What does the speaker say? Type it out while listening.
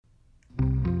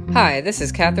Hi, this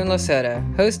is Catherine Losota,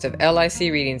 host of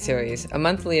LIC Reading Series, a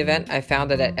monthly event I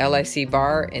founded at LIC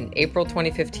Bar in April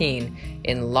 2015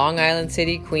 in Long Island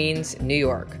City, Queens, New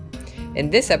York. In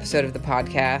this episode of the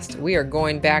podcast, we are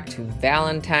going back to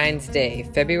Valentine's Day,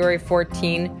 February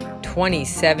 14,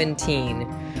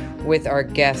 2017, with our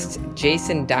guests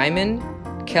Jason Diamond,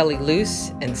 Kelly Luce,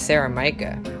 and Sarah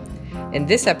Micah. In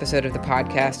this episode of the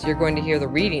podcast, you're going to hear the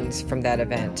readings from that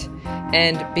event.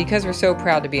 And because we're so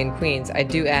proud to be in Queens, I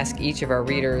do ask each of our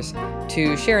readers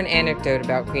to share an anecdote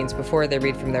about Queens before they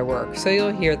read from their work, so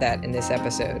you'll hear that in this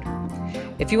episode.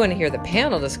 If you want to hear the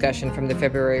panel discussion from the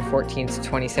February 14th,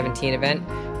 2017 event,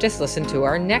 just listen to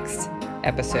our next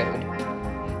episode.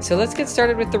 So let's get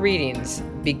started with the readings,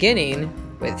 beginning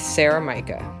with Sarah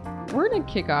Micah. We're going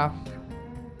to kick off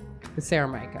with Sarah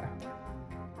Micah.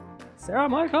 Sarah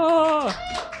Micah!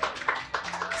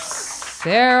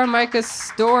 Sarah Micah's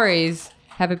stories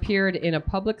have appeared in A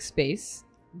Public Space,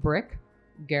 Brick,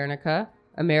 Guernica,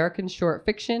 American Short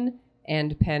Fiction,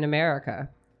 and PEN America.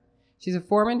 She's a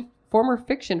former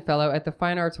fiction fellow at the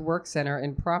Fine Arts Work Center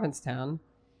in Provincetown.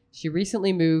 She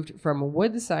recently moved from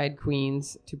Woodside,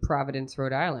 Queens to Providence,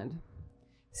 Rhode Island.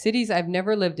 Cities I've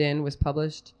Never Lived In was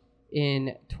published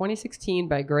in 2016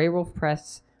 by Grey Wolf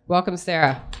Press. Welcome,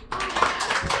 Sarah.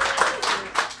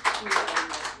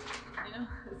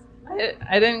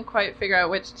 I didn't quite figure out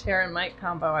which chair and mic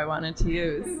combo I wanted to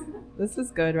use. This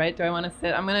is good, right? Do I want to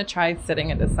sit? I'm going to try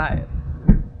sitting and decide.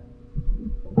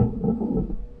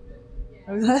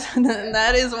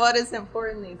 That is what is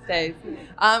important these days.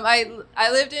 I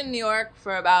lived in New York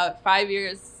for about 5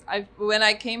 years. When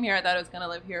I came here, I thought I was going to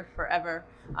live here forever.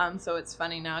 So it's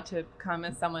funny now to come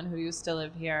as someone who used to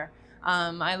live here.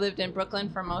 I lived in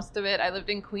Brooklyn for most of it. I lived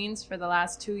in Queens for the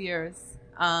last 2 years.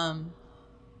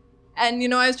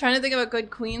 And, I was trying to think of a good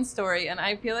Queen story, and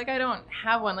I feel like I don't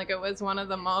have one. Like, it was one of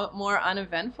the more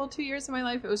uneventful 2 years of my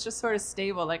life. It was just sort of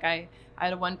stable. Like, I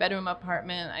had a one-bedroom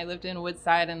apartment. I lived in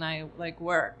Woodside, and I,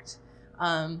 worked.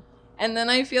 And then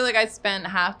I feel like I spent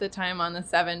half the time on the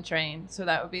 7 train. So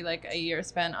that would be, a year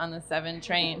spent on the 7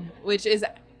 train, which is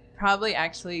probably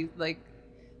actually,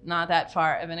 not that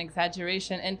far of an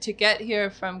exaggeration. And to get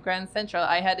here from Grand Central,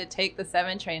 I had to take the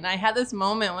 7 train. I had this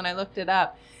moment when I looked it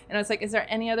up, and I was like, is there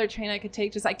any other train I could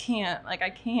take? I can't. I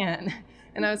can't.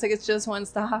 And I was like, it's just one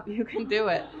stop. You can do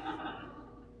it.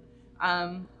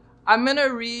 I'm going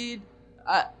to read.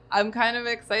 I'm kind of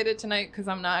excited tonight because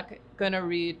I'm not going to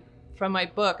read from my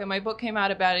book. And my book came out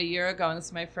about a year ago, and this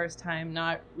is my first time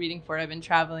not reading for it. I've been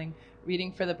traveling,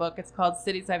 reading for the book. It's called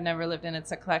Cities I've Never Lived In.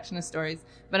 It's a collection of stories.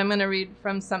 But I'm going to read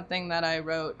from something that I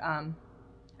wrote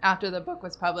after the book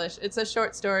was published. It's a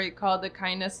short story called The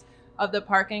Kindness of the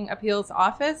Parking Appeals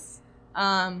Office.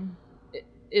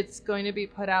 It's going to be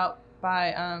put out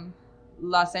by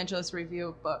Los Angeles Review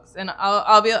of Books, and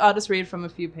I'll just read from a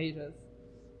few pages.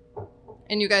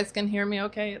 And you guys can hear me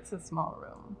okay? It's a small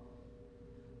room.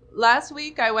 Last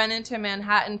week I went into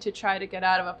Manhattan to try to get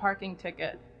out of a parking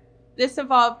ticket. This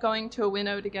involved going to a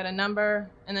window to get a number,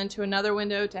 and then to another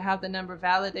window to have the number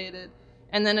validated,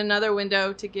 and then another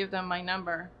window to give them my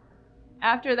number.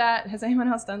 After that, has anyone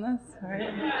else done this? All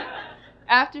right.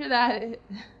 After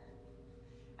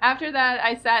that,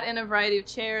 I sat in a variety of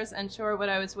chairs, unsure what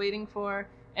I was waiting for,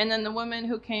 and then the woman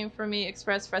who came for me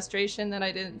expressed frustration that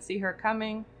I didn't see her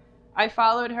coming. I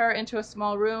followed her into a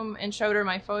small room and showed her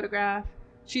my photograph.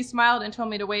 She smiled and told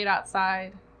me to wait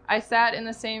outside. I sat in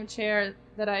the same chair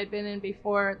that I had been in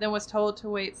before, then was told to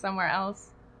wait somewhere else.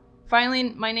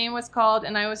 Finally, my name was called,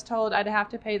 and I was told I'd have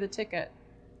to pay the ticket.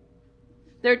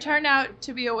 There turned out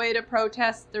to be a way to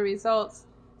protest the results,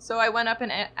 so I went up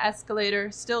an escalator,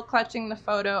 still clutching the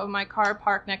photo of my car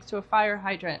parked next to a fire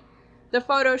hydrant. The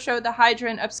photo showed the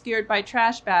hydrant obscured by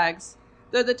trash bags,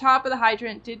 though the top of the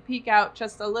hydrant did peek out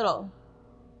just a little.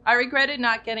 I regretted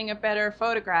not getting a better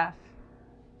photograph.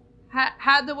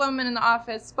 Had the woman in the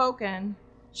office spoken,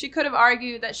 she could have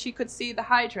argued that she could see the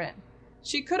hydrant.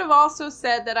 She could have also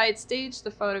said that I had staged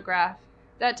the photograph,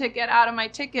 that to get out of my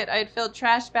ticket I had filled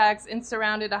trash bags and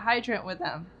surrounded a hydrant with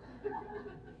them.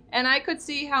 And I could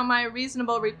see how my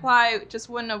reasonable reply just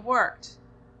wouldn't have worked.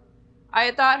 I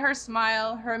had thought her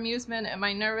smile, her amusement, and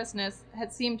my nervousness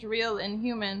had seemed real and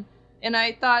human, and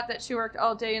I thought that she worked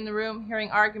all day in the room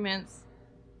hearing arguments,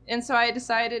 and so I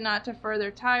decided not to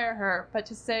further tire her, but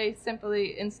to say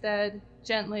simply, instead,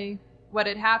 gently, what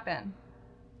had happened.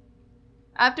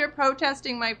 After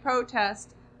protesting my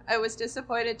protest, I was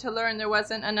disappointed to learn there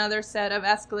wasn't another set of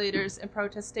escalators and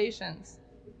protestations.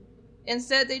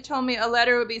 Instead, they told me a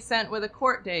letter would be sent with a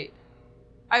court date.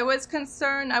 I was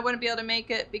concerned I wouldn't be able to make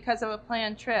it because of a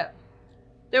planned trip.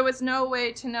 There was no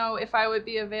way to know if I would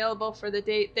be available for the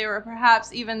date they were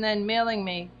perhaps even then mailing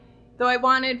me, though I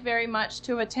wanted very much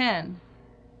to attend.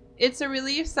 It's a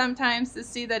relief sometimes to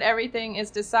see that everything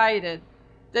is decided,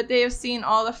 that they have seen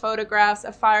all the photographs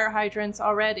of fire hydrants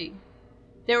already.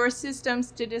 There were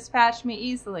systems to dispatch me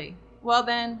easily. Well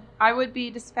then, I would be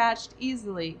dispatched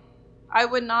easily. I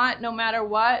would not, no matter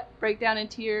what, break down in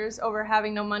tears over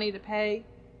having no money to pay.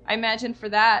 I imagined for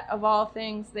that, of all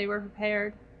things, they were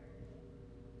prepared.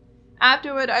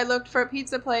 Afterward, I looked for a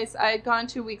pizza place I had gone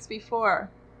 2 weeks before.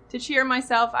 To cheer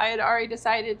myself, I had already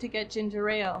decided to get ginger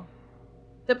ale.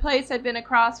 The place had been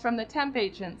across from the temp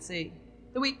agency.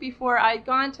 The week before, I had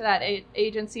gone to that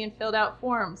agency and filled out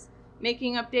forms,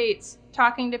 making up dates,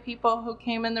 talking to people who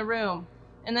came in the room,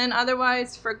 and then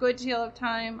otherwise, for a good deal of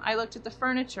time, I looked at the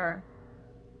furniture.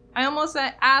 I almost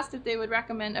asked if they would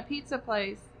recommend a pizza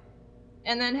place,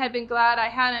 and then had been glad I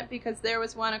hadn't because there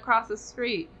was one across the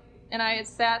street, and I had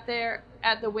sat there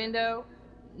at the window,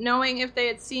 knowing if they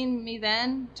had seen me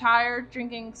then, tired,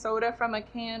 drinking soda from a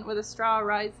can with a straw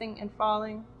rising and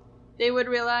falling, they would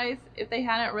realize, if they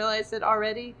hadn't realized it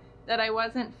already, that I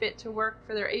wasn't fit to work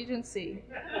for their agency.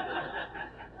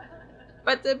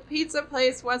 But the pizza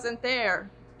place wasn't there,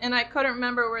 and I couldn't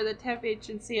remember where the temp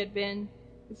agency had been,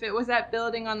 if it was that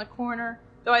building on the corner,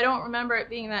 though I don't remember it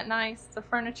being that nice. The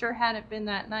furniture hadn't been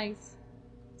that nice.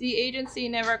 The agency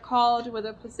never called with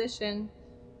a position,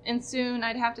 and soon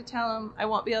I'd have to tell them I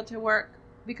won't be able to work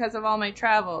because of all my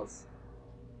travels.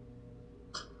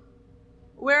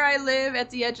 Where I live at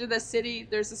the edge of the city,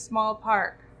 there's a small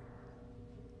park.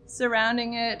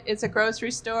 Surrounding it is a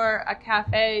grocery store, a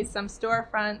cafe, some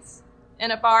storefronts,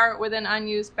 and a bar with an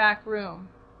unused back room.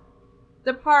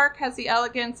 The park has the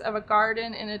elegance of a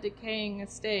garden in a decaying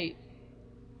estate.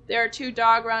 There are 2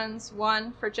 dog runs,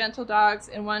 one for gentle dogs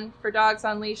and one for dogs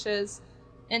on leashes,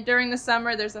 and during the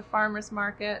summer there's a farmer's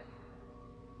market.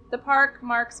 The park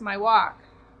marks my walk.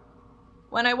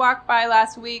 When I walked by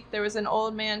last week, there was an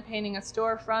old man painting a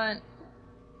storefront.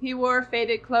 He wore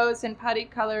faded clothes in putty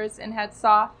colors and had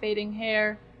soft, fading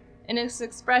hair, and his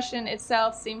expression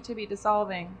itself seemed to be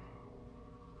dissolving.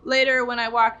 Later, when I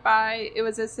walked by, it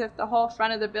was as if the whole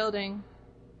front of the building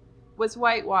was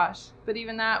whitewashed, but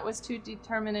even that was too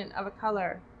determinate of a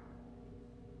color.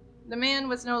 The man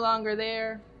was no longer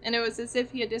there, and it was as if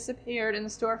he had disappeared, and the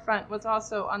storefront was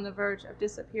also on the verge of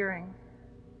disappearing.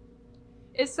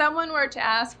 If someone were to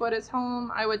ask what is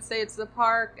home, I would say it's the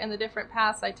park and the different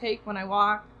paths I take when I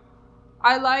walk.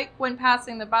 I like, when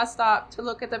passing the bus stop, to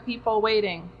look at the people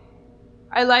waiting.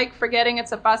 I like forgetting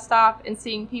it's a bus stop and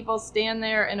seeing people stand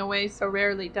there in a way so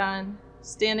rarely done,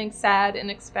 standing sad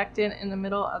and expectant in the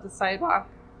middle of the sidewalk.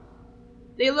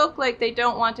 They look like they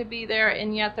don't want to be there,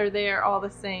 and yet they're there all the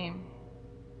same.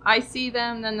 I see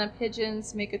them, then the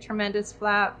pigeons make a tremendous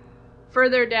flap.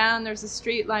 Further down, there's a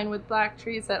street lined with black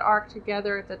trees that arc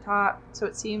together at the top, so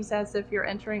it seems as if you're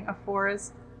entering a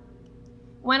forest.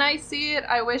 When I see it,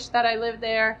 I wish that I lived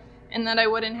there and that I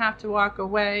wouldn't have to walk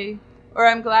away. Or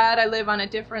I'm glad I live on a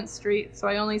different street, so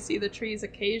I only see the trees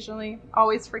occasionally,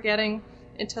 always forgetting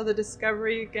until the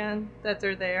discovery again that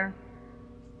they're there.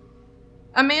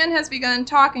 A man has begun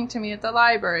talking to me at the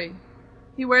library.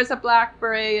 He wears a black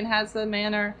beret and has a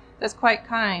manner that's quite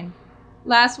kind.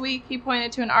 Last week, he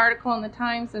pointed to an article in the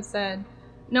Times that said,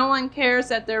 "No one cares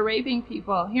that they're raping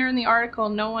people. Here in the article,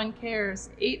 no one cares.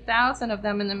 8,000 of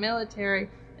them in the military,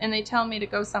 and they tell me to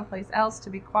go someplace else to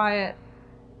be quiet."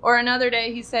 Or another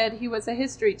day, he said he was a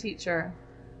history teacher.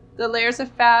 The layers of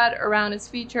fat around his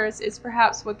features is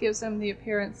perhaps what gives him the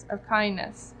appearance of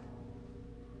kindness.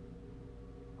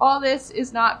 All this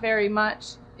is not very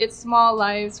much. It's small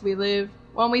lives we live.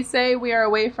 When we say we are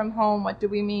away from home, what do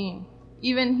we mean?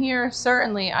 Even here,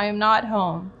 certainly, I am not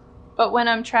home. But when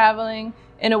I'm traveling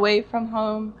and away from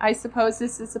home, I suppose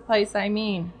this is the place I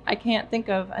mean. I can't think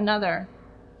of another.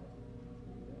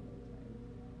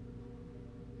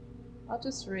 I'll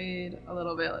just read a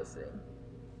little bit. Let's see.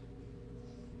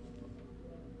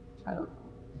 Try to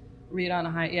read on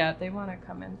a high. Yeah, they want to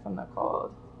come in from the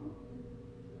cold.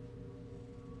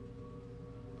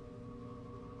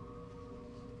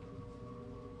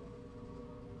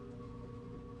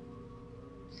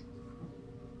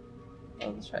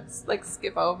 We'll try to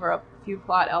skip over a few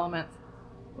plot elements.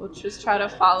 We'll just try to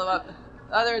follow up.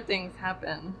 Other things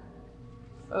happen.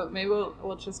 But maybe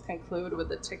we'll just conclude with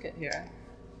the ticket here.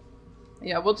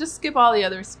 Yeah, we'll just skip all the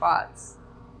other spots,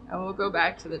 and we'll go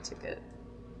back to the ticket.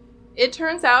 It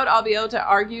turns out I'll be able to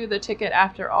argue the ticket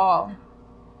after all.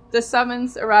 The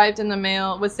summons arrived in the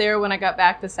mail, was there when I got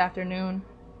back this afternoon.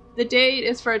 The date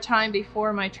is for a time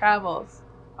before my travels.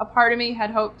 A part of me had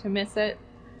hoped to miss it.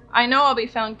 I know I'll be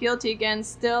found guilty again.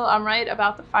 Still, I'm right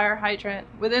about the fire hydrant.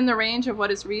 Within the range of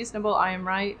what is reasonable, I am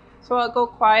right. So I'll go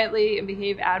quietly and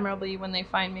behave admirably when they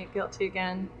find me guilty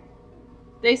again.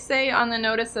 They say on the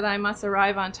notice that I must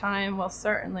arrive on time. Well,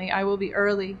 certainly, I will be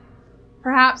early.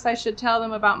 Perhaps I should tell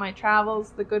them about my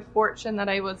travels, the good fortune that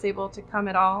I was able to come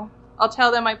at all. I'll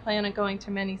tell them I plan on going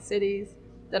to many cities,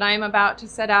 that I am about to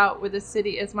set out with the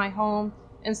city as my home,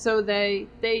 and so they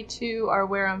too are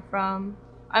where I'm from.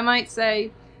 I might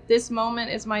say, this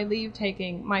moment is my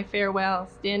leave-taking, my farewell,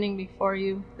 standing before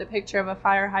you, the picture of a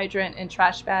fire hydrant and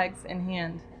trash bags in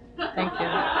hand. Thank you.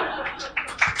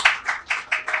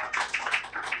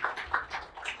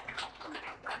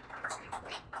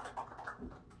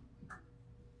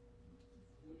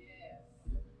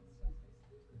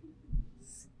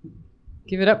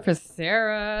 Give it up for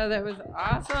Sarah. That was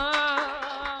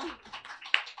awesome.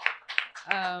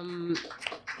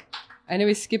 I know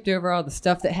we skipped over all the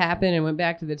stuff that happened and went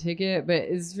back to the ticket, but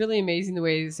it's really amazing the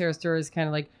way Sarah's stories kind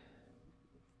of like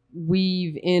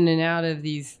weave in and out of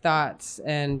these thoughts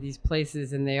and these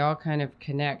places, and they all kind of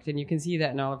connect. And you can see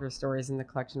that in all of her stories in the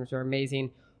collection, which are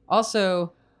amazing.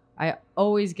 Also, I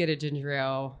always get a ginger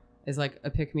ale as like a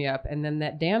pick-me-up, and then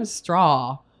that damn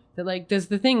straw that like does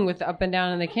the thing with the up and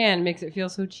down in the can makes it feel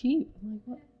so cheap. I'm like,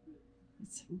 what?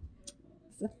 It's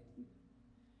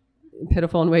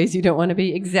pitiful in ways you don't want to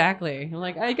be. Exactly. I'm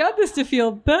like, I got this to feel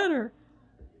better.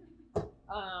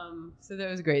 So that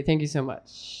was great. Thank you so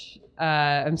much.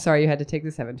 I'm sorry you had to take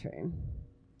the 7 train.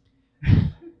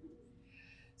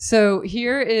 So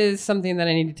here is something that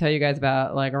I need to tell you guys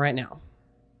about like right now.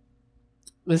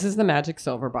 This is the magic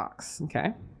silver box.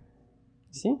 Okay.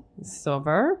 See? It's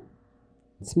silver.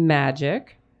 It's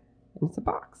magic. And it's a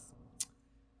box.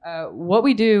 What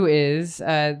we do is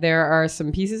there are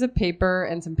some pieces of paper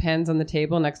and some pens on the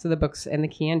table next to the books and the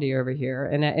candy over here.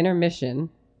 And at intermission,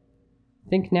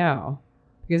 think now,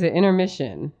 because at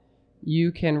intermission,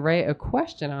 you can write a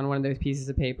question on one of those pieces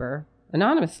of paper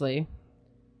anonymously,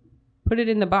 put it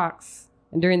in the box,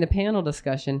 and during the panel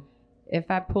discussion, if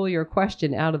I pull your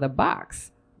question out of the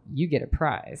box, you get a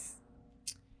prize.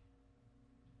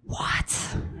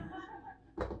 What?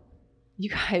 You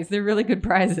guys, they're really good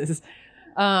prizes.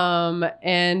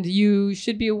 And you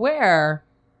should be aware,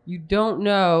 you don't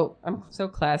know, I'm so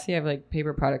classy, I have like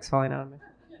paper products falling out of me.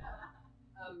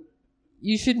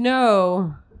 You should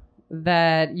know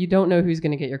that you don't know who's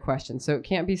going to get your question. So it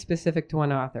can't be specific to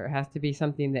one author. It has to be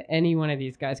something that any one of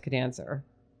these guys could answer.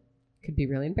 Could be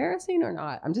really embarrassing or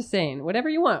not. I'm just saying, whatever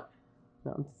you want.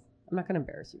 No, I'm not going to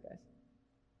embarrass you guys.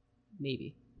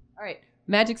 Maybe. All right.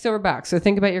 Magic silver box. So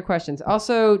think about your questions.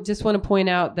 Also, just want to point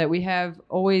out that we have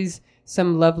always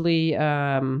some lovely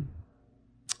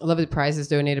prizes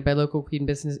donated by local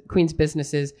Queens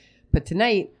businesses. But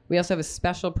tonight, we also have a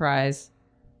special prize.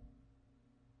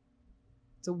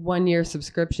 It's a 1-year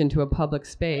subscription to a public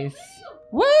space.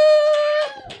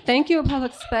 What? Thank you, a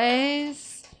public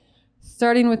space.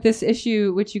 Starting with this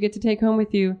issue, which you get to take home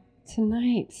with you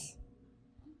tonight.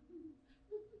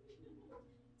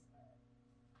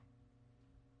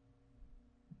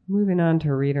 Moving on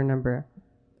to reader number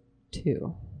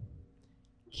 2.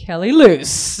 Kelly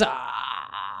Luce.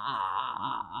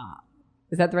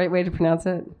 Is that the right way to pronounce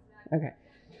it? Okay.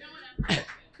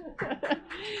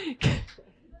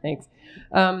 Thanks.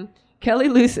 Kelly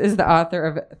Luce is the author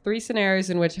of 3 Scenarios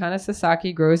in Which Hana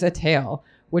Sasaki Grows a Tail,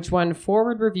 which won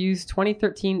Forward Review's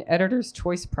 2013 Editor's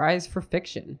Choice Prize for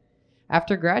Fiction.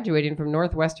 After graduating from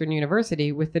Northwestern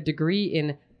University with a degree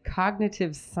in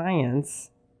cognitive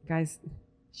science, guys,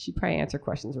 she probably answered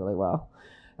questions really well.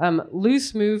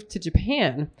 Luce moved to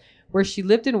Japan, where she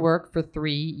lived and worked for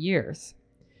 3 years.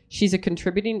 She's a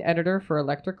contributing editor for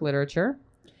Electric Literature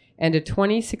and a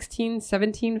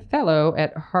 2016-17 fellow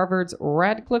at Harvard's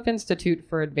Radcliffe Institute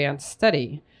for Advanced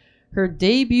Study. Her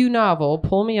debut novel,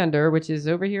 Pull Me Under, which is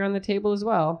over here on the table as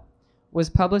well, was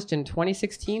published in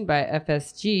 2016 by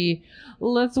FSG.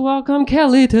 Let's welcome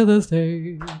Kelly to the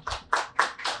stage.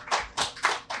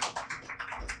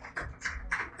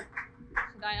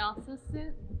 Should I also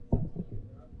sit?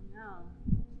 No.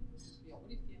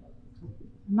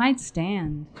 I might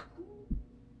stand.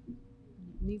 It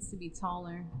needs to be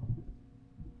taller.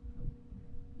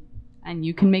 And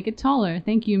you can make it taller.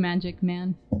 Thank you, Magic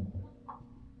Man.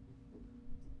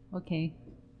 Okay.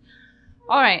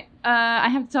 All right. I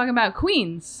have to talk about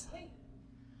Queens.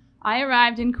 I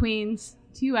arrived in Queens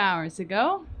 2 hours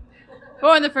ago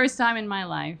for the first time in my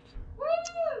life.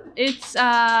 It's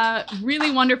really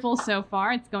wonderful so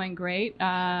far. It's going great.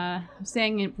 I'm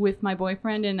staying with my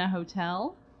boyfriend in a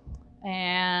hotel.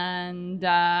 And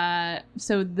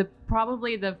so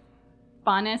probably the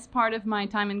funnest part of my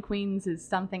time in Queens is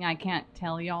something I can't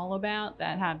tell y'all about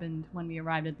that happened when we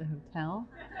arrived at the hotel.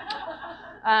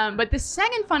 But the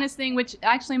second funnest thing, which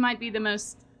actually might be the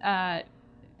most, the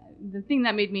thing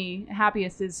that made me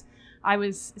happiest, is I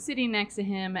was sitting next to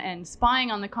him and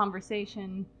spying on the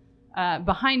conversation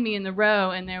behind me in the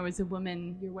row, and there was a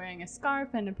woman. You're wearing a scarf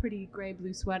and a pretty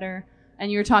gray-blue sweater,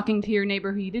 and you were talking to your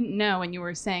neighbor who you didn't know, and you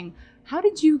were saying, how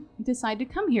did you decide to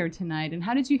come here tonight, and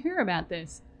how did you hear about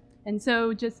this? And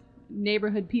so just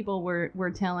neighborhood people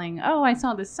were telling, oh, I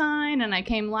saw the sign, and I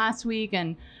came last week,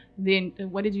 and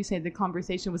what did you say? The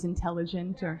conversation was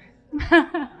intelligent, or?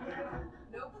 No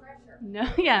pressure. No,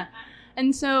 yeah.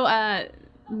 And so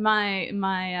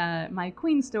my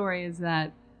Queens story is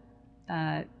that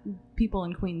people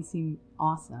in Queens seem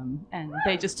awesome, and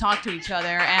they just talk to each other,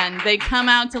 and they come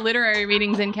out to literary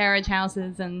readings in carriage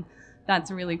houses, and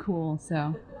that's really cool.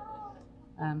 So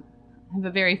I have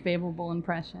a very favorable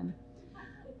impression.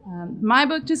 My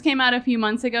book just came out a few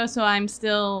months ago, so I'm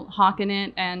still hawking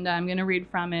it, and I'm going to read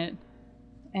from it.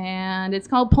 And it's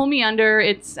called Pull Me Under.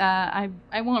 It's I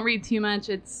won't read too much.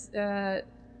 It's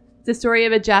the story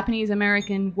of a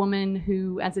Japanese-American woman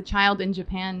who, as a child in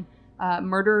Japan,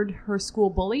 murdered her school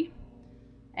bully.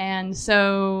 And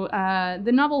so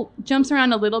the novel jumps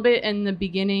around a little bit in the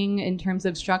beginning in terms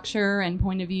of structure and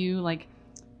point of view. Like,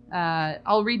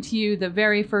 I'll read to you the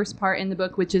very first part in the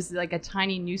book, which is like a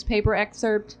tiny newspaper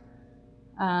excerpt.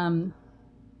 I'll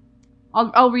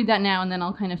read that now, and then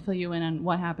I'll kind of fill you in on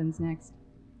what happens next.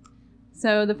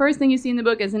 So the first thing you see in the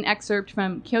book is an excerpt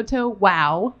from Kyoto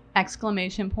Wow! ! Which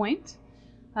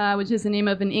is the name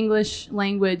of an English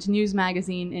language news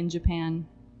magazine in Japan,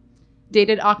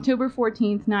 dated October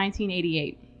 14th,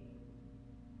 1988.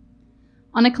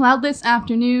 On a cloudless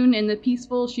afternoon in the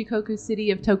peaceful Shikoku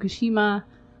city of Tokushima,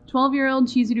 12-year-old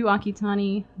Chizuru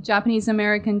Akitani,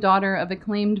 Japanese-American daughter of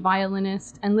acclaimed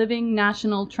violinist and living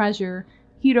national treasure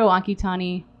Hiro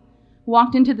Akitani,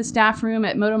 walked into the staff room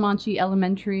at Motomachi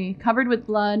Elementary, covered with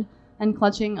blood and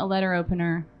clutching a letter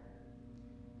opener.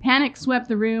 Panic swept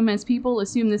the room as people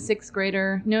assumed the sixth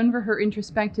grader, known for her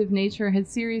introspective nature, had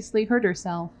seriously hurt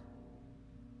herself.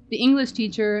 The English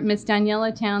teacher, Miss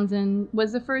Daniela Townsend,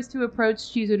 was the first to approach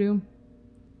Chizuru.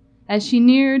 As she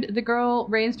neared, the girl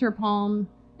raised her palm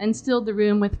and stilled the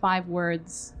room with 5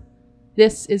 words: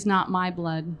 "This is not my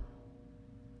blood."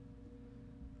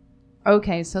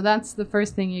 Okay, so that's the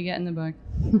first thing you get in the book.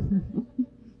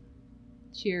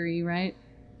 Cheery, right?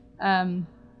 And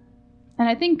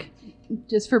I think,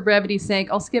 just for brevity's sake,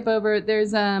 I'll skip over.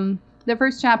 There's the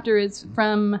first chapter is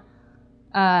from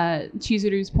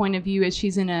Chizuru's point of view, as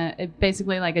she's in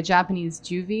basically like a Japanese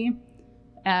juvie,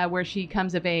 where she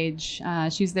comes of age.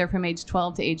 She's there from age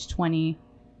 12 to age 20,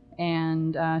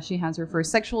 and she has her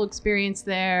first sexual experience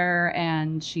there,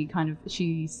 and she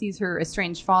sees her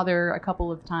estranged father a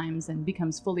couple of times and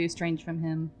becomes fully estranged from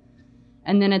him.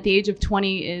 And then at the age of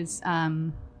 20 is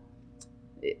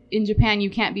in Japan, you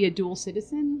can't be a dual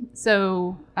citizen,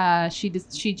 so she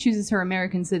chooses her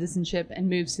American citizenship and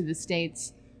moves to the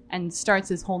States and starts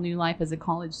this whole new life as a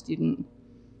college student.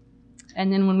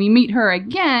 And then when we meet her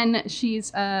again,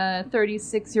 she's a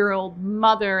 36-year-old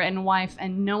mother and wife,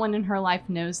 and no one in her life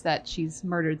knows that she's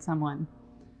murdered someone.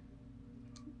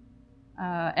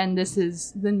 And this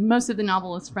is most of the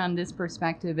novel is from this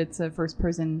perspective. It's a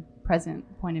first-person present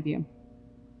point of view.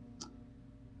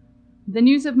 The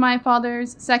news of my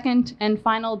father's second and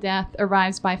final death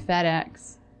arrives by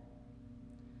FedEx.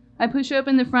 I push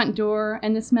open the front door,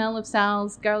 and the smell of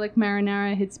Sal's garlic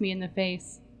marinara hits me in the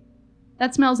face.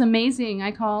 "That smells amazing,"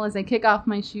 I call as I kick off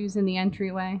my shoes in the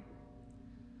entryway.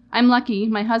 I'm lucky.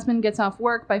 My husband gets off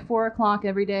work by 4 o'clock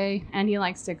every day, and he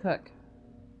likes to cook.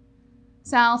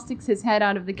 Sal sticks his head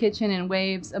out of the kitchen and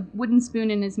waves, a wooden spoon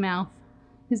in his mouth.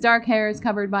 His dark hair is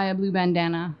covered by a blue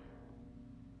bandana.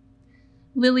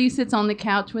 Lily sits on the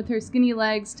couch with her skinny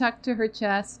legs tucked to her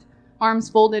chest, arms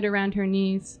folded around her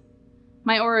knees.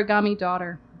 My origami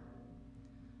daughter.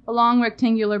 A long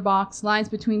rectangular box lies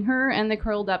between her and the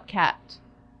curled-up cat.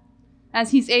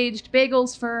 As he's aged,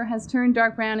 Bagel's fur has turned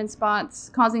dark brown in spots,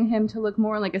 causing him to look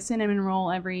more like a cinnamon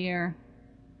roll every year.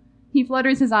 He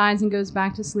flutters his eyes and goes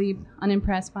back to sleep,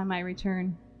 unimpressed by my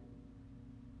return.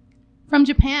 "From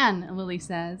Japan," Lily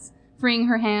says, freeing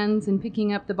her hands and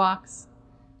picking up the box.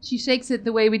 She shakes it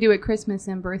the way we do at Christmas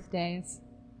and birthdays.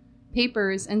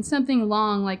 Papers and something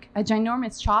long like a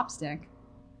ginormous chopstick.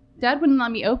 "Dad wouldn't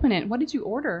let me open it. What did you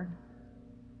order?"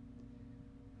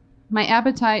 My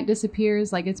appetite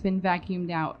disappears like it's been vacuumed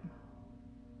out.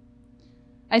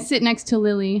 I sit next to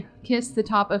Lily, kiss the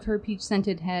top of her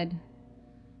peach-scented head.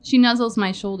 She nuzzles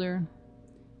my shoulder.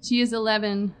 She is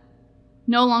 11,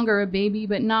 No longer a baby,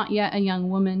 but not yet a young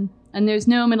woman, and there's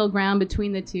no middle ground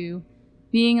between the two.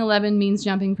 Being 11 means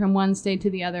jumping from one state to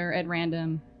the other at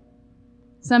random.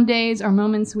 Some days are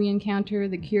moments we encounter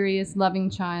the curious, loving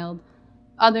child,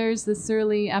 others the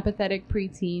surly, apathetic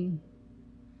preteen.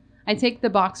 I take the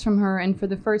box from her and for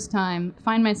the first time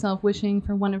find myself wishing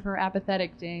for one of her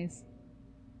apathetic days.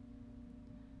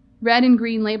 Red and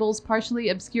green labels partially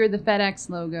obscure the FedEx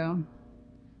logo.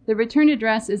 The return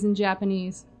address is in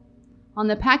Japanese. On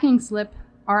the packing slip,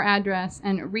 our address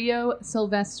and Rio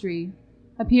Silvestri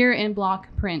appear in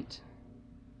block print.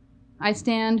 I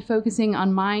stand focusing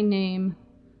on my name,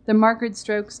 the markered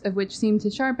strokes of which seem to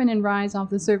sharpen and rise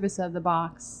off the surface of the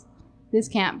box. This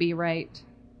can't be right.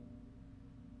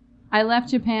 I left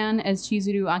Japan as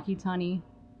Chizuru Akitani.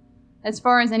 As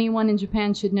far as anyone in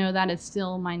Japan should know, that is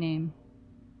still my name.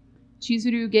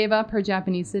 Chizuru gave up her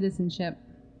Japanese citizenship.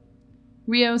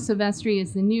 Rio Silvestri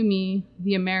is the new me,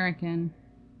 the American.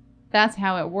 That's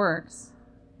how it works.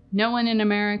 No one in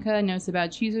America knows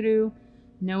about Chizuru.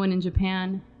 No one in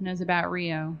Japan knows about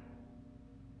Rio.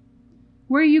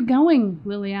 Where are you going?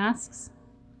 Lily asks.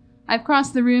 I've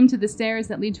crossed the room to the stairs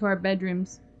that lead to our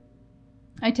bedrooms.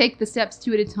 I take the steps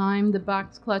 2 at a time, the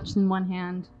box clutched in one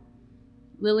hand.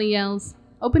 Lily yells,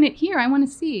 "Open it here, I want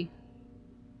to see."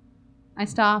 I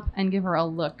stop and give her a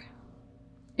look.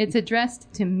 It's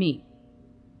addressed to me.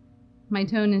 My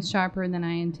tone is sharper than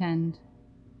I intend.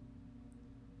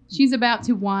 She's about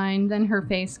to whine, then her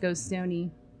face goes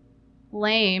stony.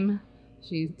 Lame,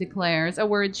 she declares, a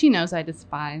word she knows I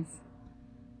despise.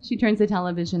 She turns the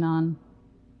television on.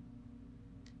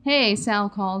 Hey, Sal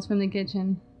calls from the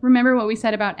kitchen. Remember what we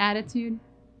said about attitude?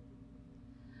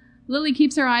 Lily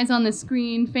keeps her eyes on the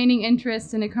screen, feigning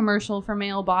interest in a commercial for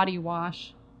male body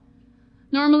wash.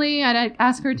 Normally, I'd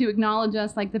ask her to acknowledge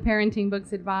us like the parenting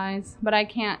books advise, but I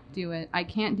can't do it. I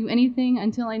can't do anything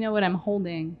until I know what I'm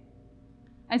holding.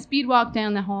 I speed walk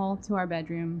down the hall to our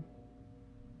bedroom.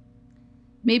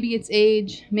 Maybe it's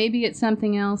age, maybe it's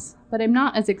something else, but I'm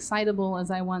not as excitable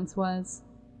as I once was.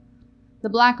 The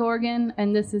black organ,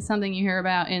 and this is something you hear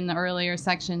about in the earlier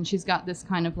section, she's got this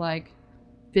kind of like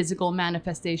physical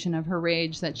manifestation of her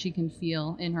rage that she can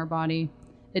feel in her body.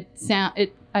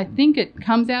 I think it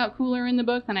comes out cooler in the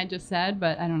book than I just said,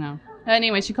 but I don't know.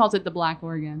 Anyway, she calls it the black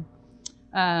organ.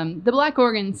 The black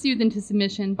organ, soothed into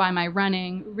submission by my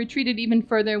running, retreated even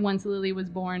further once Lily was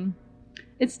born.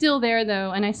 It's still there,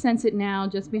 though, and I sense it now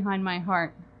just behind my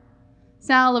heart.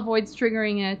 Sal avoids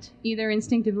triggering it, either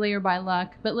instinctively or by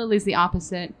luck, but Lily's the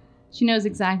opposite. She knows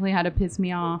exactly how to piss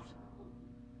me off.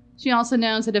 She also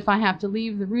knows that if I have to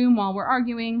leave the room while we're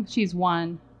arguing, she's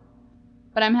won.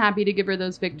 But I'm happy to give her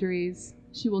those victories.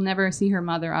 She will never see her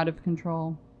mother out of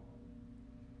control.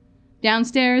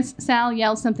 Downstairs, Sal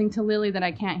yells something to Lily that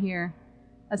I can't hear.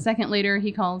 A second later,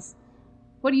 he calls,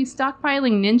 "What are you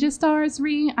stockpiling ninja stars,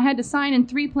 Ree? I had to sign in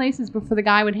 3 places before the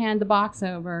guy would hand the box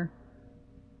over."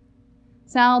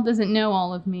 Sal doesn't know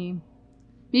all of me.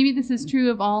 Maybe this is true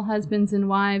of all husbands and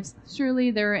wives. Surely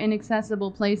there are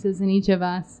inaccessible places in each of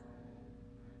us.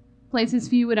 Places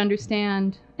few would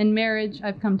understand, and marriage,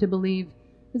 I've come to believe,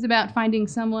 is about finding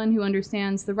someone who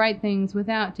understands the right things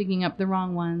without digging up the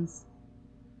wrong ones.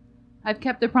 I've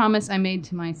kept the promise I made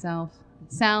to myself.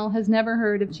 Sal has never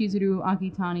heard of Chizuru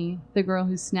Akitani, the girl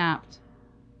who snapped.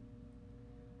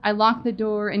 I lock the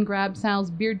door and grab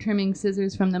Sal's beard-trimming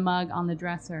scissors from the mug on the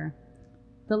dresser.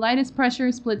 The lightest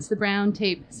pressure splits the brown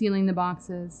tape sealing the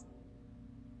boxes.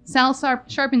 Sal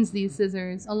sharpens these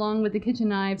scissors, along with the kitchen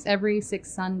knives, every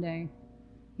 6th Sunday.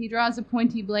 He draws a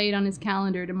pointy blade on his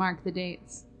calendar to mark the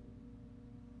dates.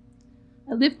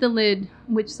 I lift the lid,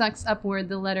 which sucks upward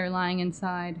the letter lying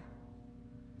inside.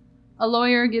 A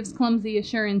lawyer gives clumsy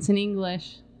assurance in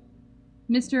English.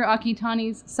 Mr.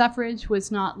 Akitani's suffrage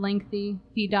was not lengthy.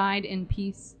 He died in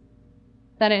peace.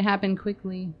 That it happened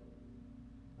quickly.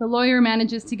 The lawyer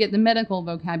manages to get the medical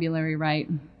vocabulary right.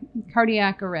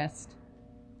 Cardiac arrest.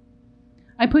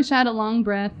 I push out a long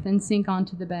breath and sink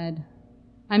onto the bed.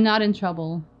 I'm not in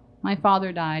trouble. My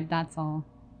father died, that's all.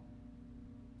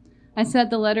 I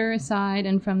set the letter aside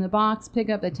and from the box pick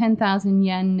up a 10,000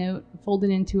 yen note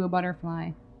folded into a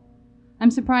butterfly.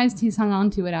 I'm surprised he's hung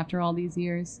on to it after all these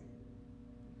years.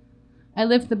 I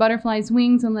lift the butterfly's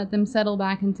wings and let them settle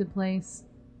back into place.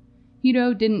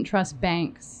 Hiro didn't trust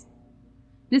banks.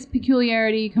 This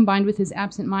peculiarity, combined with his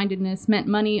absent-mindedness, meant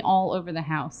money all over the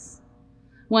house.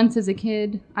 Once as a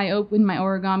kid, I opened my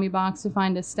origami box to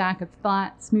find a stack of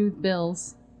flat, smooth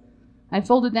bills. I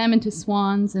folded them into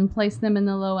swans and placed them in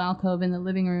the low alcove in the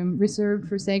living room, reserved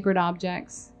for sacred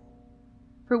objects.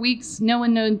 For weeks, no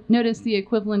one noticed the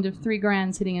equivalent of $3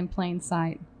 grand sitting in plain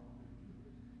sight.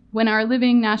 When our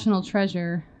living national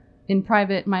treasure, in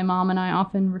private, my mom and I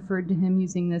often referred to him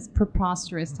using this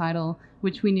preposterous title,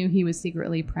 which we knew he was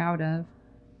secretly proud of,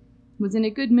 was in a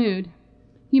good mood,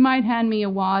 he might hand me a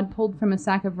wad pulled from a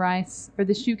sack of rice or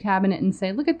the shoe cabinet and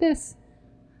say, "Look at this,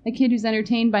 a kid who's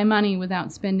entertained by money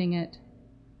without spending it."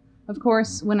 Of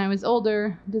course, when I was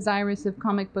older, desirous of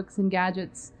comic books and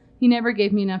gadgets, he never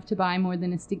gave me enough to buy more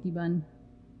than a sticky bun.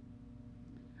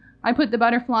 I put the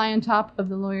butterfly on top of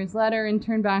the lawyer's letter and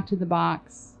turned back to the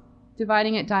box.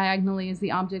 Dividing it diagonally is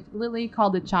the object Lily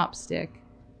called a chopstick,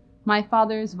 my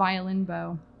father's violin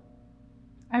bow.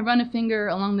 I run a finger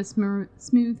along the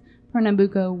smooth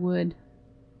Pernambuco wood.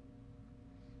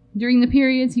 During the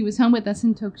periods he was home with us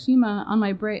in Tokushima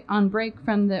on break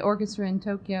from the orchestra in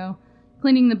Tokyo,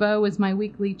 cleaning the bow was my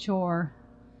weekly chore.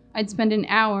 I'd spend an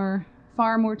hour,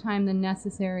 far more time than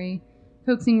necessary,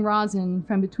 coaxing rosin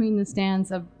from between the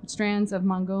strands of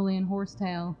Mongolian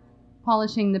horsetail,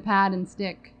 polishing the pad and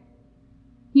stick.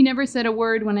 He never said a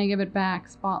word when I gave it back,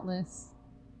 spotless.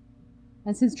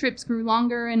 As his trips grew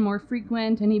longer and more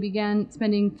frequent, and he began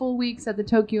spending full weeks at the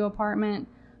Tokyo apartment,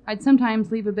 I'd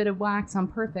sometimes leave a bit of wax on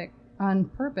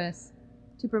purpose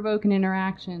to provoke an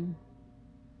interaction.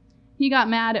 He got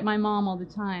mad at my mom all the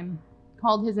time,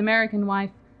 called his American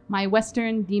wife my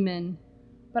Western demon,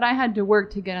 but I had to work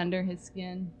to get under his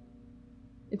skin.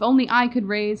 If only I could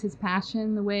raise his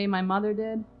passion the way my mother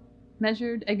did,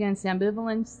 measured against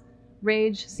ambivalence,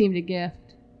 rage seemed a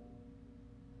gift.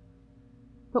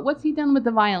 But what's he done with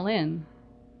the violin?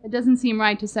 It doesn't seem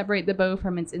right to separate the bow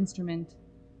from its instrument.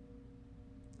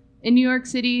 In New York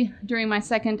City, during my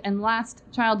second and last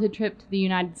childhood trip to the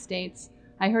United States,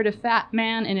 I heard a fat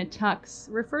man in a tux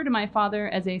refer to my father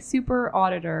as a super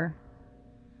auditor,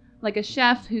 like a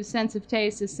chef whose sense of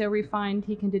taste is so refined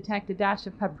he can detect a dash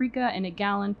of paprika in a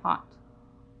gallon pot.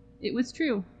 It was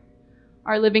true.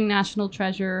 Our living national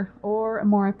treasure, or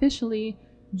more officially,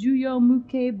 Juyo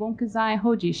Muke Bonkazai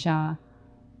Hojisha,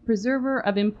 preserver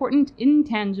of important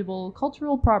intangible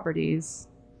cultural properties,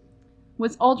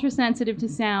 was ultra-sensitive to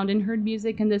sound and heard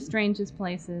music in the strangest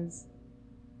places.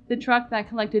 The truck that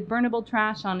collected burnable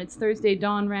trash on its Thursday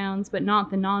dawn rounds, but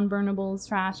not the non-burnables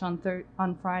trash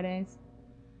on Fridays.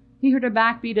 He heard a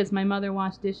backbeat as my mother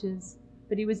washed dishes,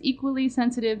 but he was equally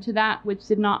sensitive to that which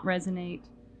did not resonate,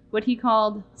 what he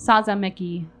called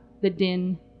sazameki, the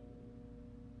din.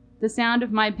 The sound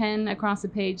of my pen across a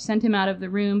page sent him out of the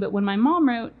room, but when my mom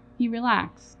wrote, he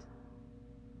relaxed.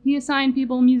 He assigned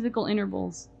people musical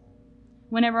intervals.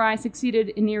 Whenever I succeeded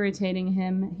in irritating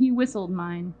him, he whistled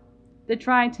mine, the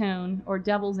tritone, or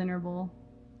devil's interval,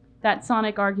 that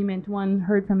sonic argument one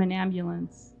heard from an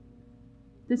ambulance.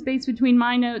 The space between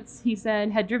my notes, he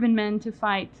said, had driven men to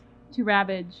fight, to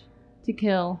ravage, to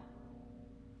kill.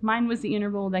 Mine was the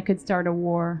interval that could start a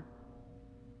war.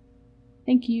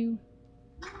 Thank you.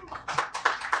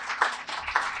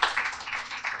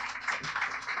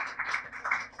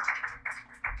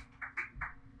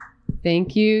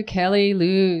 Thank you, Kelly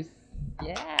Luce.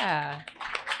 Yeah.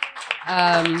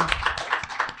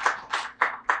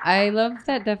 I love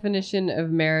that definition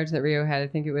of marriage that Rio had. I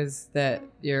think it was that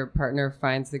your partner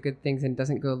finds the good things and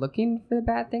doesn't go looking for the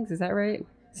bad things. Is that right?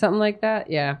 Something like that?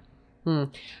 Yeah.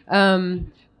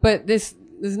 But this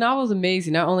novel is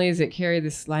amazing. Not only does it carry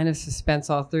this line of suspense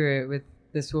all through it with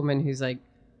this woman who's like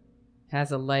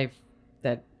has a life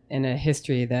that and a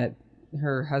history that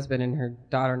her husband and her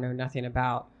daughter know nothing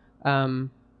about.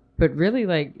 But really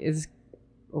like it's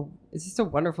just a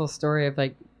wonderful story of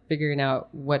like figuring out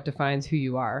what defines who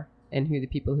you are and who the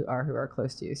people who are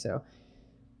close to you. So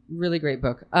really great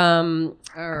book. All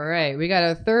right. We got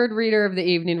a third reader of the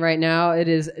evening right now. It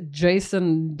is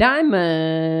Jason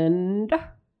Diamond.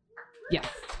 Yes.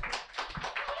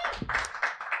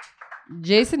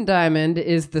 Jason Diamond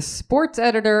is the sports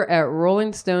editor at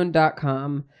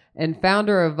RollingStone.com and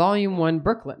founder of Volume 1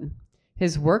 Brooklyn.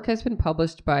 His work has been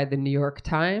published by the New York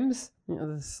Times.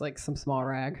 This is like some small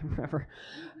rag, whatever.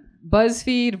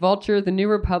 BuzzFeed, Vulture, The New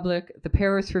Republic, The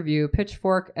Paris Review,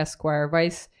 Pitchfork, Esquire,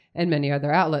 Vice, and many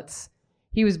other outlets.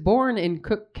 He was born in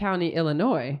Cook County,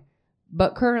 Illinois,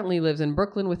 but currently lives in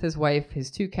Brooklyn with his wife,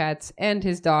 his 2 cats, and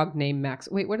his dog named Max.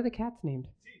 Wait, what are the cats named?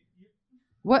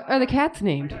 What are the cats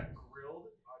named?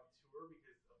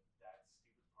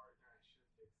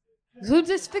 So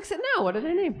just fix it now. What are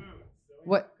their names?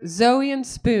 What? Zoe and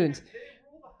Spoons.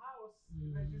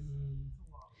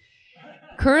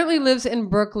 Currently lives in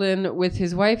Brooklyn with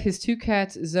his wife, his 2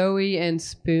 cats, Zoe and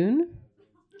Spoon,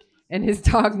 and his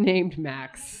dog named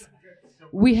Max.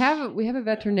 We have a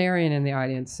veterinarian in the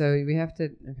audience, so we have to.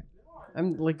 Okay.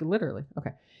 I'm like literally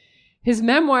okay. His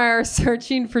memoir,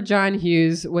 Searching for John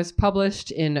Hughes, was published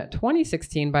in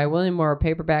 2016 by William Morrow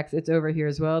Paperbacks. It's over here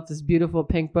as well. It's this beautiful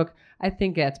pink book. I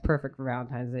think that's perfect for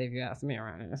Valentine's Day if you ask me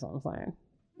around here, so I'm saying.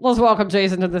 Let's welcome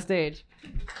Jason to the stage.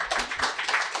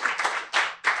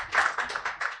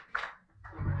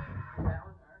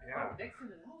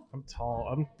 I'm tall.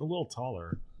 I'm a little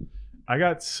taller. I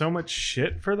got so much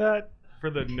shit for that,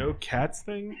 for the no cats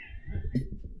thing.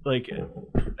 Like, From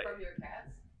your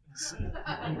cats?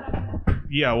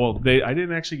 yeah, well, I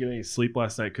didn't actually get any sleep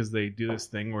last night because they do this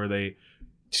thing where they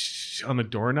on the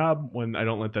doorknob when I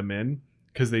don't let them in,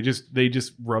 because they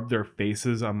just rub their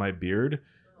faces on my beard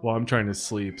while I'm trying to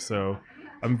sleep. So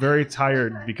I'm very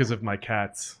tired because of my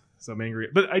cats. So I'm angry.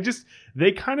 But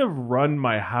they kind of run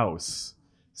my house.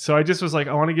 So I just was like,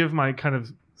 I want to give my kind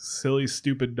of silly,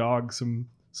 stupid dog some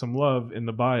love in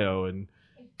the bio, and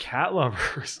cat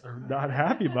lovers are not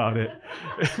happy about it.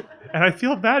 And I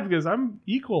feel bad because I'm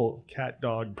equal cat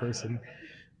dog person.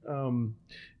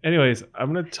 Anyways,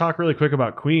 I'm going to talk really quick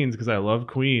about Queens because I love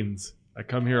Queens. I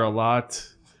come here a lot.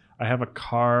 I have a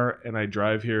car and I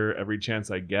drive here every chance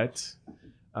I get.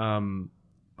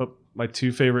 But my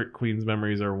two favorite Queens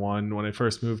memories are, one, when I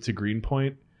first moved to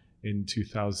Greenpoint in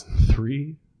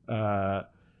 2003,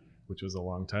 which was a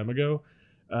long time ago.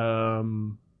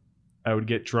 I would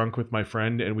get drunk with my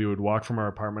friend and we would walk from our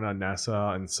apartment on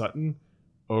Nassau and Sutton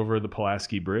over the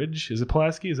Pulaski Bridge. Is it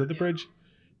Pulaski? Is that the bridge?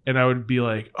 And I would be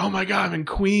like, oh my God, I'm in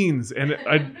Queens. And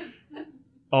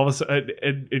all of a sudden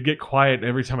it'd get quiet. And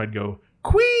every time I'd go,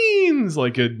 Queens,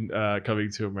 like in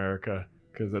Coming to America,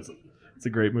 because it's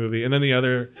a great movie. And then the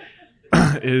other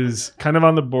is kind of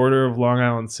on the border of Long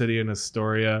Island City and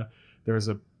Astoria. There's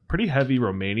a pretty heavy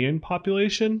Romanian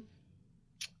population.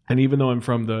 And even though I'm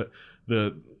from the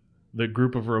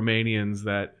group of Romanians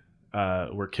that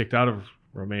were kicked out of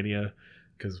Romania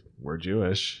because we're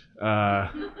Jewish,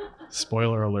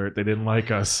 spoiler alert, they didn't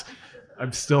like us. I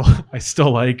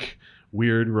still like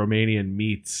weird Romanian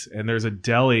meats, and there's a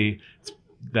deli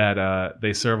that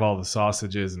they serve all the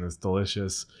sausages and it's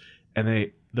delicious.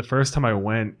 And the first time I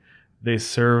went, they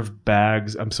serve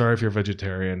bags. I'm sorry if you're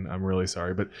vegetarian. I'm really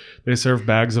sorry, but they serve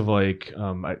bags of like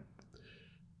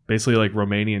basically like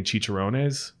Romanian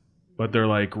chicharrones, but they're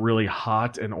like really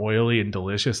hot and oily and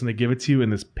delicious, and they give it to you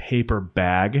in this paper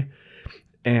bag.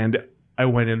 And I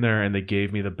went in there and they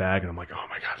gave me the bag and I'm like, oh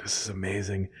my God, this is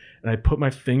amazing. And I put my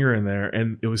finger in there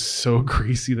and it was so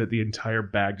greasy that the entire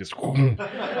bag just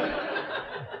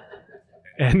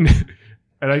and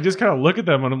I just kind of look at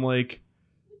them and I'm like,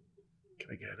 can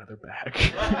I get another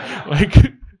bag? Like,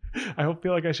 I don't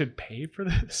feel like I should pay for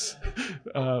this.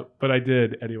 But I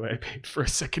did anyway. I paid for a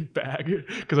second bag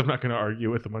because I'm not going to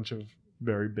argue with a bunch of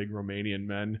very big Romanian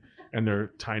men and their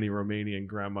tiny Romanian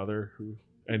grandmother who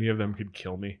any of them could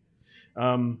kill me.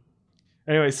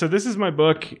 Anyway, so this is my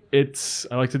book.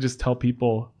 I like to just tell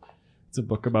people it's a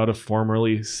book about a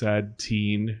formerly sad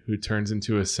teen who turns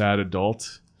into a sad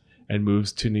adult and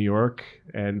moves to New York.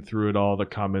 And through it all, the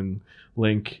common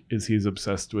link is he's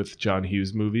obsessed with John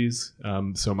Hughes movies,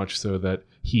 so much so that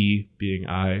he, being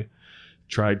I,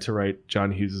 tried to write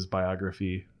John Hughes's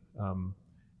biography. And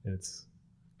it's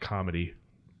comedy,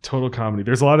 total comedy.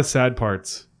 There's a lot of sad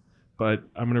parts, but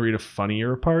I'm going to read a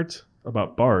funnier part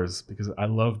about bars because I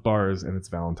love bars and it's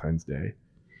Valentine's Day.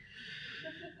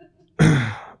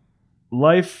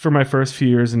 Life for my first few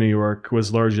years in New York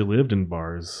was largely lived in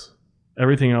bars.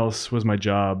 Everything else was my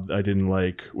job I didn't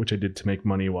like, which I did to make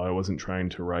money while I wasn't trying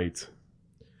to write.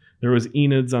 There was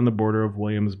Enid's on the border of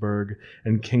Williamsburg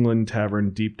and Kingland Tavern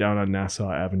deep down on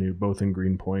Nassau Avenue, both in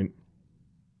Greenpoint.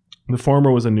 The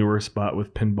former was a newer spot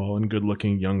with pinball and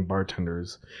good-looking young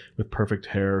bartenders with perfect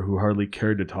hair who hardly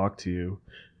cared to talk to you.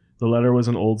 The latter was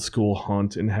an old-school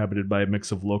haunt inhabited by a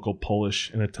mix of local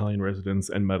Polish and Italian residents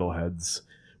and metalheads,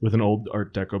 with an old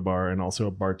Art Deco bar and also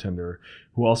a bartender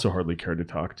who also hardly cared to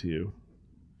talk to you.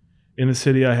 In the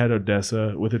city, I had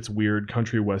Odessa with its weird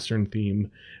country western theme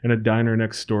and a diner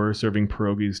next door serving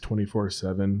pierogies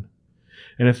 24/7.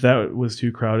 And if that was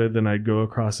too crowded, then I'd go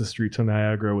across the street to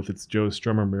Niagara with its Joe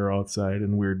Strummer mirror outside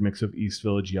and weird mix of East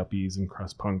Village yuppies and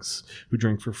crust punks who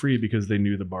drank for free because they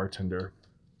knew the bartender.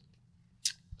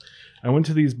 I went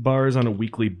to these bars on a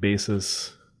weekly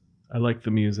basis. I liked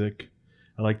the music,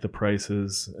 I liked the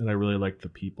prices, and I really liked the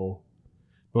people,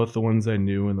 both the ones I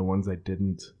knew and the ones I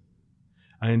didn't.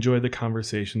 I enjoyed the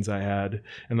conversations I had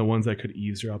and the ones I could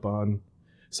eavesdrop on.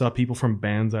 Saw people from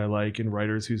bands I like and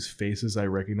writers whose faces I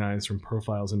recognized from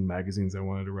profiles in magazines I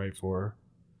wanted to write for.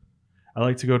 I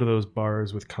like to go to those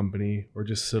bars with company or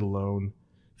just sit alone,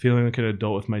 feeling like an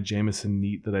adult with my Jameson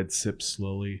neat that I'd sip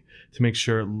slowly to make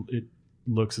sure it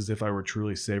looks as if I were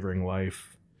truly savoring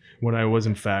life, when I was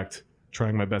in fact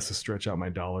trying my best to stretch out my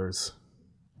dollars.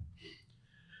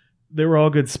 They were all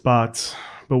good spots,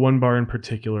 but one bar in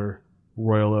particular,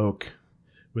 Royal Oak,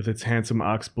 with its handsome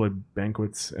oxblood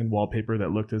banquets and wallpaper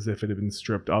that looked as if it had been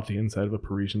stripped off the inside of a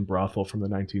Parisian brothel from the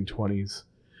 1920s,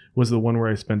 was the one where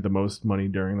I spent the most money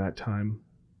during that time.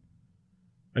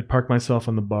 I'd park myself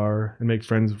on the bar and make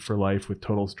friends for life with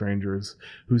total strangers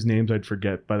whose names I'd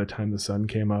forget by the time the sun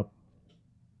came up.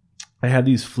 I had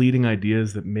these fleeting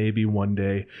ideas that maybe one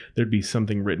day there'd be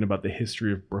something written about the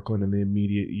history of Brooklyn in the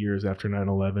immediate years after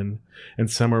 9/11, and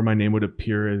somewhere my name would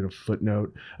appear in a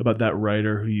footnote about that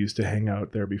writer who used to hang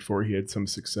out there before he had some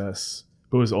success,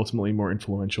 but was ultimately more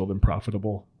influential than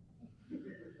profitable.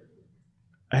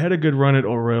 I had a good run at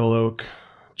Royal Oak,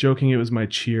 joking it was my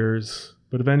cheers,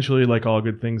 but eventually, like all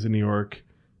good things in New York,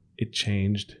 it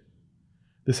changed.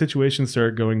 The situation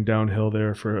started going downhill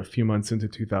there for a few months into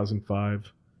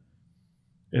 2005.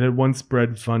 It had once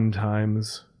bred fun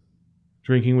times,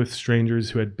 drinking with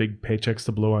strangers who had big paychecks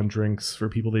to blow on drinks for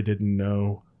people they didn't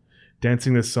know,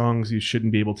 dancing to songs you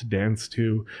shouldn't be able to dance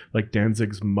to, like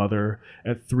Danzig's Mother,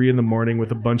 at 3 a.m.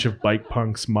 with a bunch of bike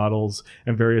punks, models,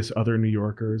 and various other New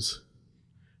Yorkers.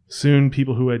 Soon,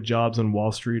 people who had jobs on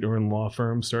Wall Street or in law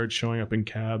firms started showing up in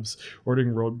cabs,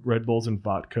 ordering Red Bulls and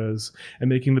vodkas, and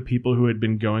making the people who had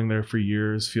been going there for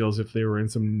years feel as if they were in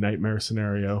some nightmare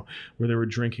scenario where they were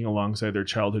drinking alongside their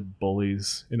childhood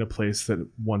bullies in a place that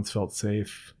once felt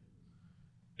safe.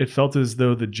 It felt as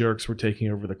though the jerks were taking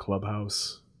over the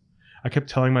clubhouse. I kept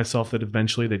telling myself that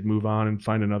eventually they'd move on and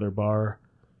find another bar,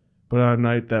 but on a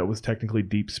night that was technically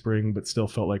deep spring but still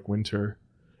felt like winter,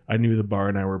 I knew the bar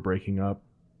and I were breaking up.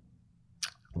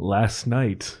 Last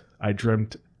night, I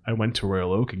dreamt I went to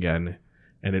Royal Oak again,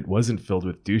 and it wasn't filled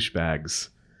with douchebags.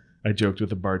 I joked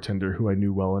with a bartender who I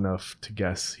knew well enough to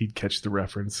guess he'd catch the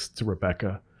reference to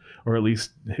Rebecca, or at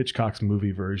least Hitchcock's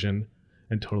movie version,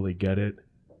 and totally get it.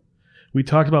 We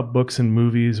talked about books and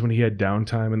movies when he had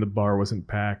downtime and the bar wasn't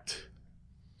packed.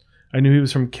 I knew he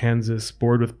was from Kansas,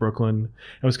 bored with Brooklyn,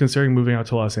 and was considering moving out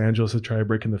to Los Angeles to try to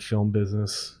break in the film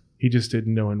business. He just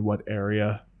didn't know in what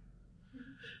area.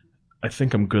 I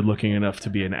think I'm good looking enough to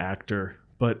be an actor,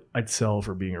 but I'd sell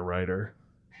for being a writer.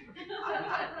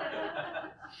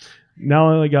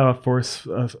 Now I got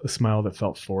a smile that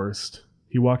felt forced.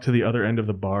 He walked to the other end of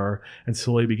the bar and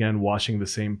slowly began washing the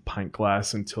same pint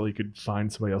glass until he could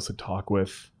find somebody else to talk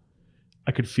with.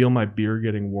 I could feel my beer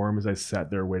getting warm as I sat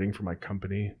there waiting for my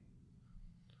company.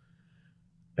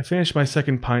 I finished my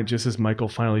second pint just as Michael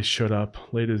finally showed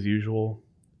up, late as usual.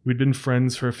 We'd been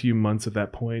friends for a few months at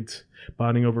that point,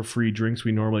 bonding over free drinks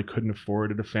we normally couldn't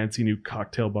afford at a fancy new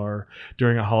cocktail bar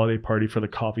during a holiday party for the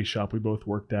coffee shop we both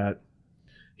worked at.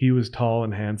 He was tall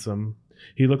and handsome.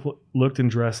 He looked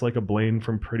and dressed like a Blaine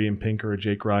from Pretty in Pink or a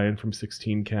Jake Ryan from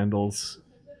 16 Candles,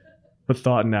 but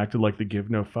thought and acted like the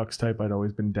give no fucks type I'd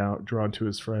always been drawn to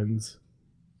as friends.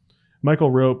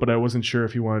 Michael wrote, but I wasn't sure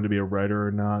if he wanted to be a writer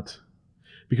or not,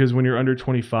 because when you're under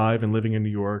 25 and living in New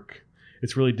York,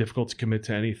 it's really difficult to commit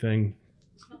to anything,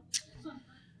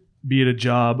 be it a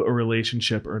job, a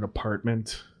relationship, or an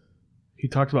apartment. He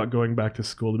talked about going back to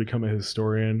school to become a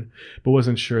historian, but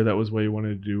wasn't sure that was what he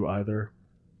wanted to do either.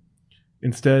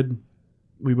 Instead,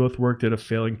 we both worked at a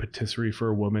failing patisserie for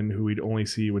a woman who we'd only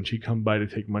see when she'd come by to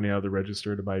take money out of the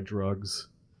register to buy drugs.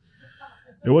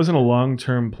 It wasn't a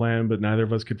long-term plan, but neither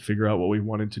of us could figure out what we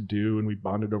wanted to do, and we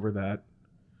bonded over that.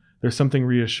 There's something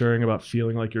reassuring about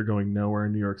feeling like you're going nowhere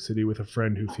in New York City with a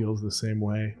friend who feels the same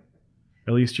way.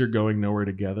 At least you're going nowhere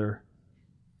together.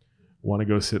 Want to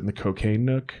go sit in the cocaine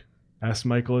nook? Asked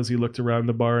Michael as he looked around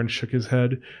the bar and shook his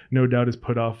head, no doubt as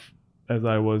put off as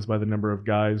I was by the number of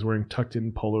guys wearing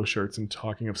tucked-in polo shirts and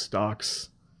talking of stocks.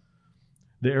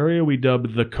 The area we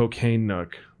dubbed the cocaine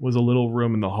nook was a little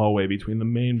room in the hallway between the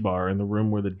main bar and the room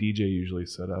where the DJ usually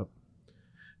set up.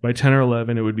 By 10 or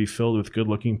 11, it would be filled with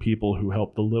good-looking people who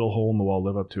helped the little hole in the wall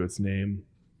live up to its name.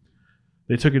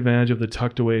 They took advantage of the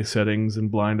tucked-away settings and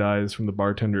blind eyes from the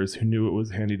bartenders who knew it was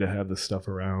handy to have the stuff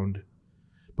around.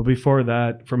 But before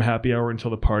that, from happy hour until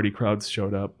the party crowds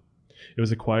showed up, it was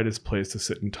the quietest place to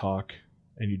sit and talk,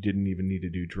 and you didn't even need to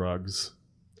do drugs.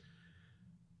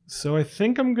 So I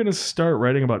think I'm going to start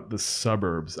writing about the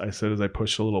suburbs, I said as I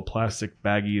pushed a little plastic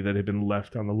baggie that had been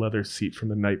left on the leather seat from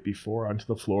the night before onto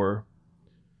the floor.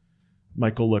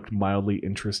 Michael looked mildly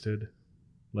interested.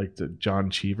 Like the John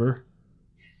Cheever?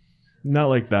 Not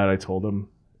like that, I told him.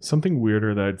 Something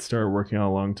weirder that I'd started working on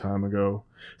a long time ago.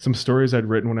 Some stories I'd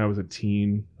written when I was a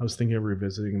teen. I was thinking of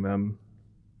revisiting them.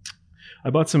 I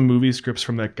bought some movie scripts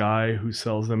from that guy who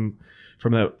sells them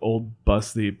from that old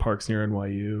bus that parks near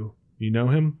NYU. You know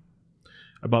him?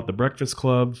 I bought The Breakfast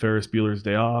Club, Ferris Bueller's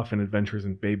Day Off, and Adventures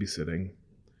in Babysitting.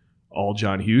 All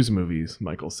John Hughes movies,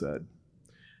 Michael said.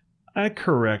 I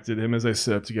corrected him as I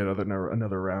set up to get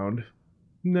another round.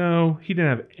 No, he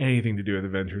didn't have anything to do with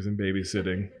Adventures in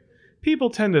Babysitting. People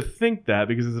tend to think that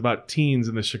because it's about teens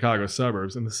in the Chicago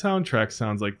suburbs, and the soundtrack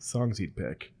sounds like songs he'd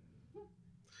pick.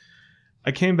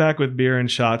 I came back with beer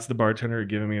and shots the bartender had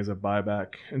given me as a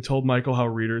buyback, and told Michael how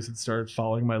readers had started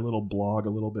following my little blog a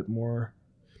little bit more.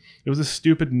 It was a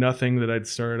stupid nothing that I'd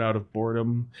started out of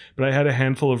boredom, but I had a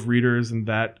handful of readers, and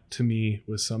that, to me,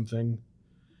 was something.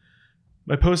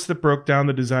 My post that broke down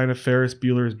the design of Ferris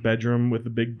Bueller's bedroom with the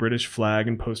big British flag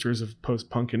and posters of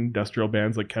post-punk industrial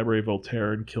bands like Cabaret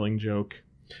Voltaire and Killing Joke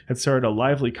had started a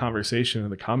lively conversation in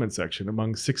the comment section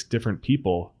among 6 different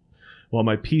people, while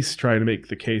my piece trying to make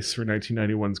the case for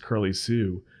 1991's Curly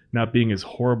Sue not being as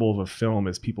horrible of a film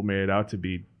as people made it out to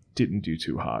be didn't do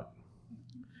too hot.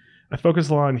 I focused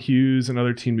a lot on Hughes and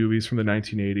other teen movies from the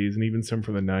 1980s and even some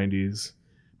from the 90s,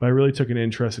 but I really took an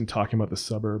interest in talking about the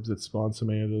suburbs that spawned so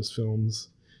many of those films.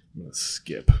 I'm going to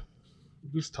skip.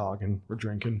 We're just talking. We're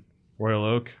drinking. Royal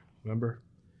Oak, remember?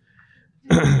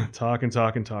 Talking. So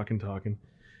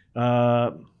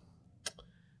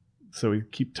we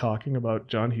keep talking about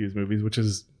John Hughes movies, which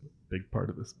is a big part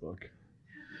of this book.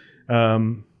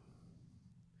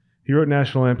 He wrote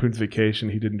National Lampoon's Vacation.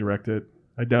 He didn't direct it.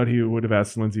 I doubt he would have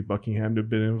asked Lindsey Buckingham to have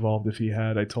been involved if he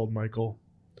had, I told Michael.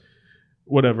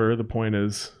 Whatever, the point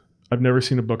is, I've never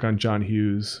seen a book on John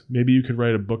Hughes. Maybe you could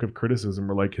write a book of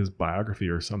criticism or like his biography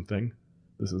or something.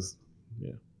 This is,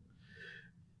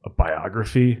 a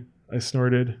biography, I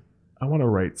snorted. I want to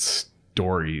write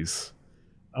stories.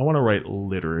 I want to write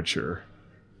literature.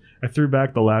 I threw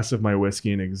back the last of my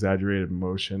whiskey in exaggerated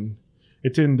emotion.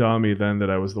 It didn't dawn on me then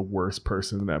that I was the worst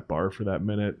person in that bar for that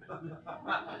minute.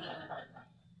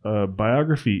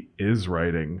 Biography is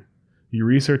writing. You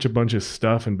research a bunch of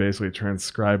stuff and basically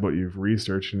transcribe what you've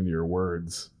researched into your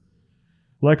words.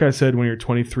 Like I said, when you're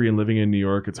 23 and living in New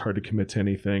York, it's hard to commit to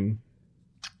anything.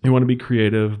 You want to be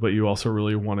creative, but you also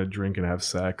really want to drink and have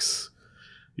sex.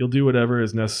 You'll do whatever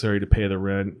is necessary to pay the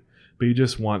rent, but you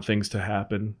just want things to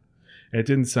happen. And it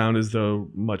didn't sound as though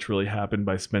much really happened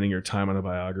by spending your time on a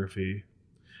biography.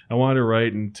 I wanted to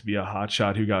write and to be a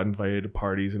hotshot who got invited to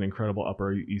parties in incredible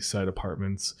Upper East Side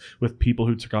apartments with people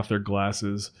who took off their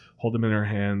glasses, hold them in their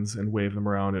hands, and wave them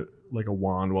around like a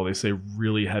wand while they say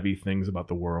really heavy things about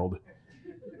the world.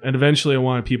 And eventually I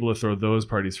wanted people to throw those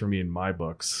parties for me in my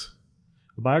books.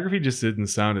 A biography just didn't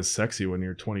sound as sexy when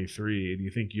you're 23 and you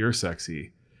think you're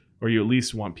sexy, or you at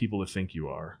least want people to think you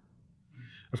are.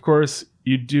 Of course,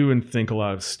 you do and think a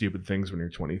lot of stupid things when you're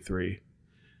 23.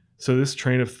 So this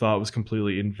train of thought was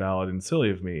completely invalid and silly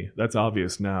of me. That's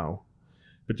obvious now,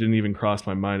 but didn't even cross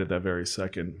my mind at that very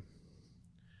second.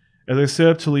 As I set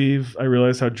up to leave, I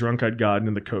realized how drunk I'd gotten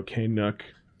in the cocaine nook.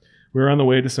 We were on the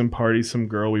way to some party some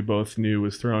girl we both knew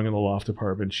was throwing in the loft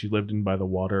apartment she lived in by the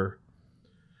water.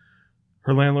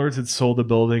 Her landlords had sold the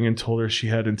building and told her she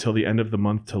had until the end of the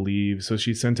month to leave, so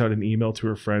she sent out an email to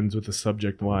her friends with the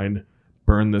subject line,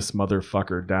 "Burn this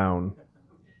motherfucker down."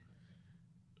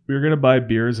 We were going to buy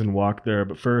beers and walk there,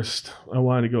 but first, I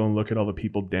wanted to go and look at all the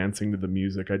people dancing to the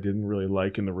music I didn't really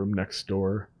like in the room next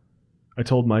door. I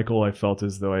told Michael I felt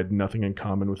as though I had nothing in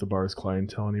common with the bar's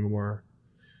clientele anymore.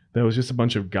 That was just a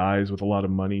bunch of guys with a lot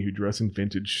of money who dress in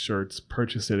vintage shirts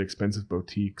purchased at expensive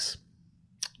boutiques.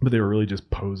 But they were really just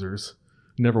posers.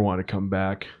 Never want to come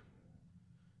back.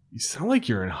 "You sound like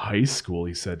you're in high school,"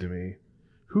 he said to me.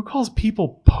 "Who calls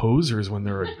people posers when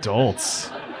they're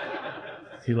adults?"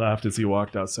 He laughed as he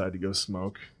walked outside to go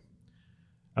smoke.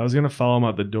 I was going to follow him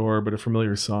out the door, but a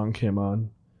familiar song came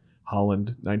on.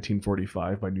 Holland,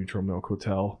 1945 by Neutral Milk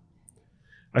Hotel.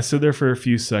 I stood there for a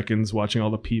few seconds, watching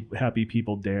all the happy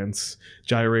people dance,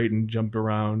 gyrate, and jump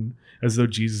around, as though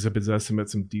Jesus had possessed them at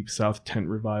some Deep South tent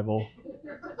revival.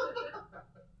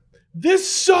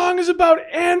 "This song is about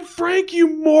Anne Frank, you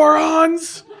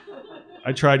morons!"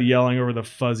 I tried yelling over the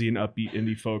fuzzy and upbeat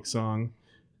indie folk song.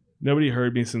 Nobody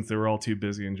heard me since they were all too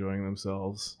busy enjoying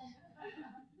themselves.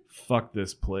 "Fuck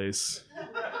this place,"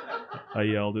 I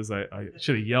yelled as I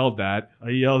should have yelled that. I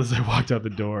yelled as I walked out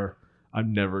the door.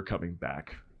 "I'm never coming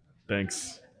back.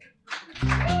 Thanks."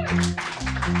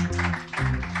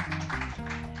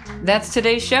 That's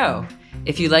today's show.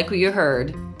 If you like what you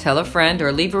heard, tell a friend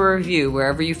or leave a review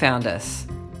wherever you found us.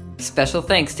 Special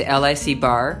thanks to LIC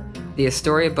Bar, the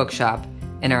Astoria Bookshop,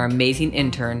 and our amazing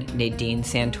intern, Nadine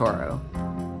Santoro.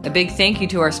 A big thank you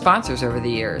to our sponsors over the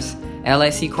years,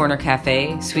 LIC Corner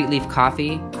Cafe, Sweet Leaf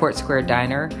Coffee, Court Square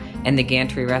Diner, and the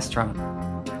Gantry Restaurant.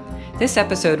 This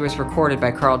episode was recorded by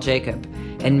Carl Jacob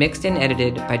and mixed and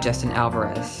edited by Justin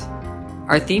Alvarez.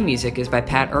 Our theme music is by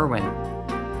Pat Irwin.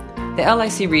 The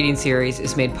LIC Reading Series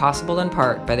is made possible in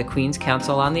part by the Queens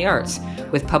Council on the Arts,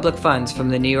 with public funds from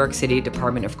the New York City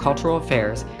Department of Cultural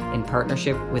Affairs in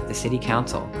partnership with the City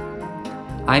Council.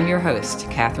 I'm your host,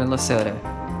 Catherine Lasota.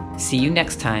 See you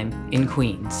next time in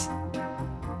Queens.